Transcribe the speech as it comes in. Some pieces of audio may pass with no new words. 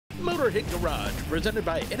Motorhead Garage, presented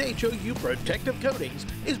by NHOU Protective Coatings,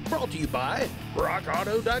 is brought to you by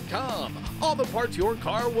RockAuto.com. All the parts your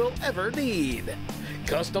car will ever need.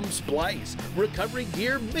 Custom Splice, recovery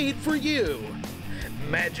gear made for you.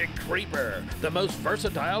 Magic Creeper, the most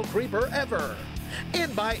versatile creeper ever.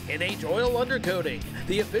 And by Oil Undercoating,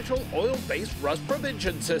 the official oil-based rust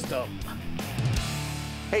prevention system.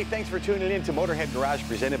 Hey, thanks for tuning in to Motorhead Garage,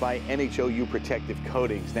 presented by NHOU Protective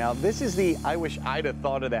Coatings. Now, this is the I wish I'd have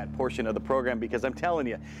thought of that portion of the program, because I'm telling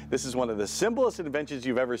you, this is one of the simplest inventions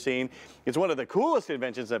you've ever seen. It's one of the coolest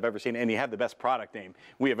inventions I've ever seen, and you have the best product name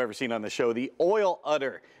we have ever seen on the show, the Oil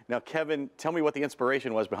Udder. Now, Kevin, tell me what the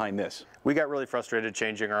inspiration was behind this. We got really frustrated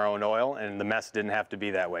changing our own oil, and the mess didn't have to be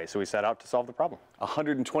that way, so we set out to solve the problem.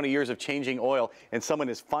 120 years of changing oil, and someone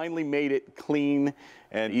has finally made it clean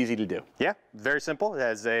and easy to do. Yeah, very simple. It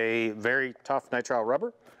has a very tough nitrile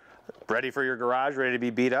rubber, ready for your garage, ready to be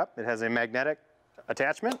beat up. It has a magnetic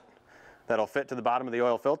attachment that'll fit to the bottom of the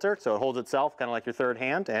oil filter, so it holds itself kind of like your third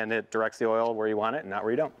hand, and it directs the oil where you want it and not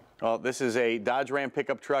where you don't. Well, this is a Dodge Ram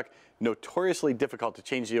pickup truck, notoriously difficult to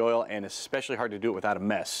change the oil and especially hard to do it without a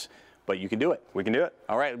mess. But you can do it. We can do it.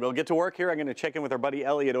 All right, we'll get to work here. I'm going to check in with our buddy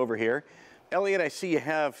Elliot over here. Elliot, I see you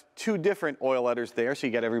have two different oil udders there, so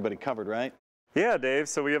you got everybody covered, right? Yeah, Dave,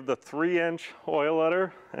 so we have the 3-inch oil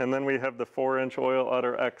udder, and then we have the 4-inch oil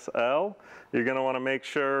udder XL. You're going to want to make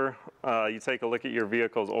sure you take a look at your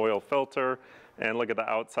vehicle's oil filter and look at the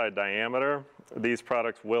outside diameter. These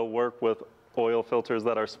products will work with oil filters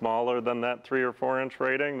that are smaller than that 3 or 4-inch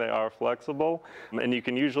rating. They are flexible, and you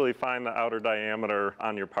can usually find the outer diameter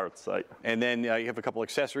on your parts site. And then you have a couple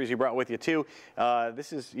accessories you brought with you too.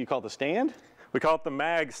 This is, you call it the stand? We call it the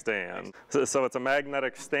mag stand. So it's a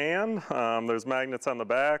magnetic stand. There's magnets on the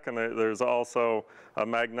back, and there's also a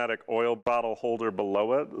magnetic oil bottle holder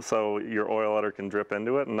below it, so your oil udder can drip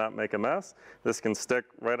into it and not make a mess. This can stick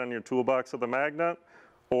right on your toolbox with a magnet,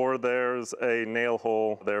 or there's a nail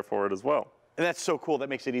hole there for it as well. And that's so cool. That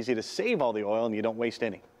makes it easy to save all the oil and you don't waste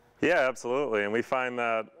any. Yeah, absolutely. And we find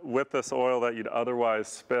that with this oil that you'd otherwise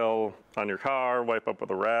spill on your car, wipe up with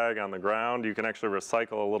a rag on the ground, you can actually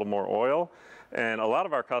recycle a little more oil. And a lot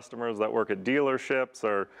of our customers that work at dealerships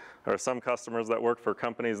or some customers that work for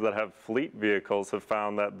companies that have fleet vehicles have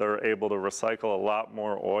found that they're able to recycle a lot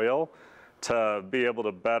more oil to be able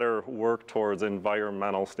to better work towards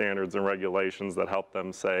environmental standards and regulations that help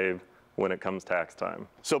them save when it comes tax time.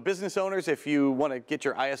 So business owners, if you want to get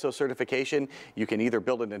your ISO certification, you can either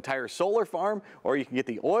build an entire solar farm or you can get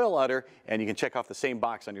the oil udder and you can check off the same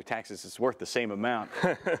box on your taxes. It's worth the same amount.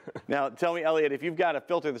 Now tell me, Elliot, if you've got a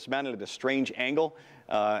filter that's mounted at a strange angle,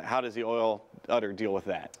 how does the oil udder deal with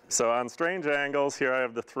that? So on strange angles, here I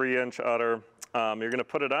have the 3-inch udder. You're going to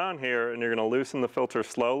put it on here and you're going to loosen the filter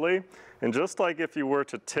slowly. And just like if you were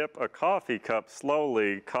to tip a coffee cup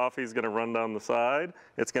slowly, coffee's going to run down the side.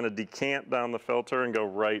 It's going to decant down the filter and go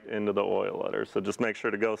right into the oil udder. So just make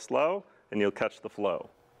sure to go slow and you'll catch the flow.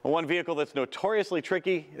 One vehicle that's notoriously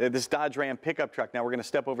tricky, this Dodge Ram pickup truck. Now we're going to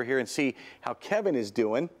step over here and see how Kevin is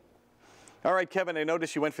doing. All right, Kevin, I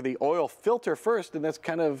noticed you went for the oil filter first, and that's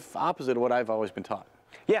kind of opposite of what I've always been taught.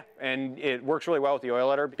 Yeah, and it works really well with the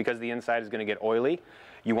oil udder because the inside is going to get oily.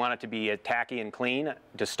 You want it to be tacky and clean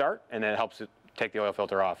to start, and then it helps it take the oil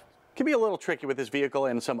filter off. Can be a little tricky with this vehicle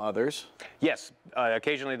and some others. Yes,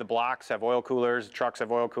 occasionally the blocks have oil coolers, trucks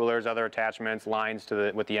have oil coolers, other attachments, lines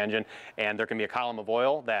to with the engine, and there can be a column of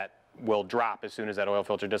oil that will drop as soon as that oil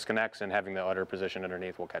filter disconnects, and having the udder position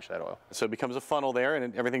underneath will catch that oil. So it becomes a funnel there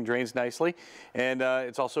and everything drains nicely, and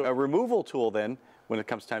it's also a removal tool then when it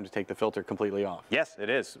comes time to take the filter completely off. Yes, it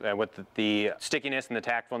is. With the stickiness and the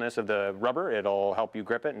tactfulness of the rubber, it'll help you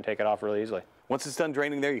grip it and take it off really easily. Once it's done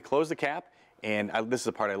draining there, you close the cap, and this is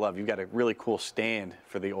the part I love. You've got a really cool stand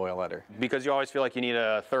for the oil udder. Because you always feel like you need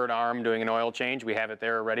a third arm doing an oil change, we have it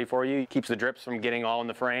there ready for you. It keeps the drips from getting all in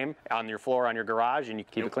the frame, on your floor, on your garage, and you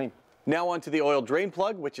keep it clean. Now on to the oil drain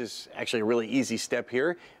plug, which is actually a really easy step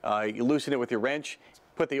here. You loosen it with your wrench,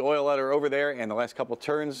 put the oil udder over there, and the last couple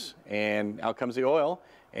turns, and out comes the oil.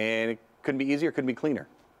 And it couldn't be easier, couldn't be cleaner.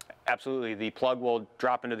 Absolutely. The plug will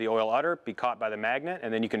drop into the oil udder, be caught by the magnet,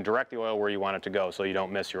 and then you can direct the oil where you want it to go so you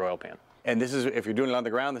don't miss your oil pan. And this is, if you're doing it on the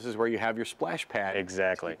ground, this is where you have your splash pad.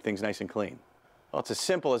 Exactly. To keep things nice and clean. Well, it's as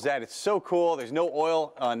simple as that. It's so cool. There's no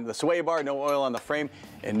oil on the sway bar, no oil on the frame,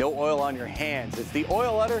 and no oil on your hands. It's the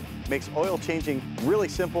Oil Udder. Makes oil changing really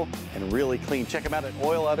simple and really clean. Check them out at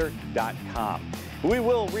oiludder.com. We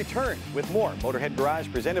will return with more Motorhead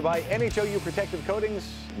Garage presented by NHOU Protective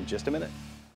Coatings in just a minute.